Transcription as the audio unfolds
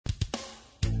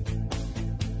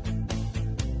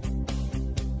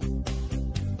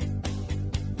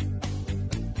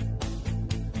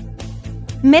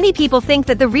Many people think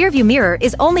that the rearview mirror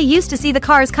is only used to see the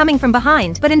cars coming from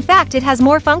behind, but in fact it has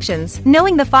more functions.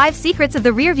 Knowing the 5 secrets of the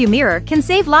rearview mirror can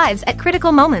save lives at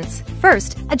critical moments.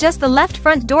 First, adjust the left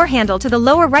front door handle to the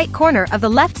lower right corner of the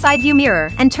left side view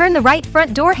mirror, and turn the right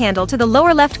front door handle to the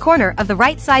lower left corner of the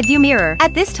right side view mirror.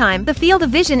 At this time, the field of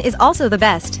vision is also the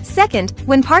best. Second,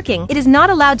 when parking, it is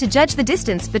not allowed to judge the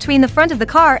distance between the front of the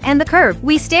car and the curb.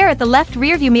 We stare at the left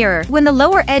rearview mirror. When the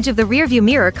lower edge of the rearview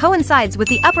mirror coincides with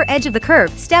the upper edge of the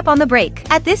curb, step on the brake.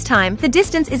 At this time, the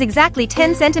distance is exactly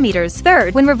 10 centimeters.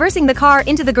 Third, when reversing the car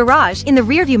into the garage in the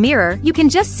rearview mirror, you can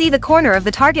just see the corner of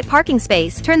the target parking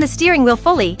space. Turn the steering wheel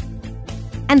fully,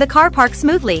 and the car parks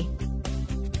smoothly.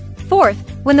 Fourth,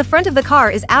 when the front of the car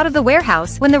is out of the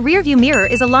warehouse, when the rearview mirror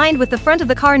is aligned with the front of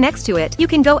the car next to it, you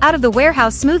can go out of the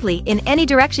warehouse smoothly in any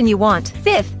direction you want.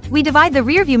 Fifth, we divide the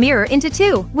rearview mirror into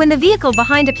 2. When the vehicle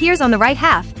behind appears on the right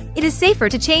half, it is safer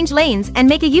to change lanes and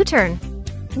make a U-turn.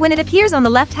 When it appears on the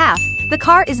left half, the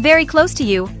car is very close to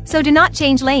you, so do not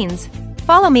change lanes.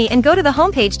 Follow me and go to the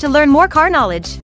homepage to learn more car knowledge.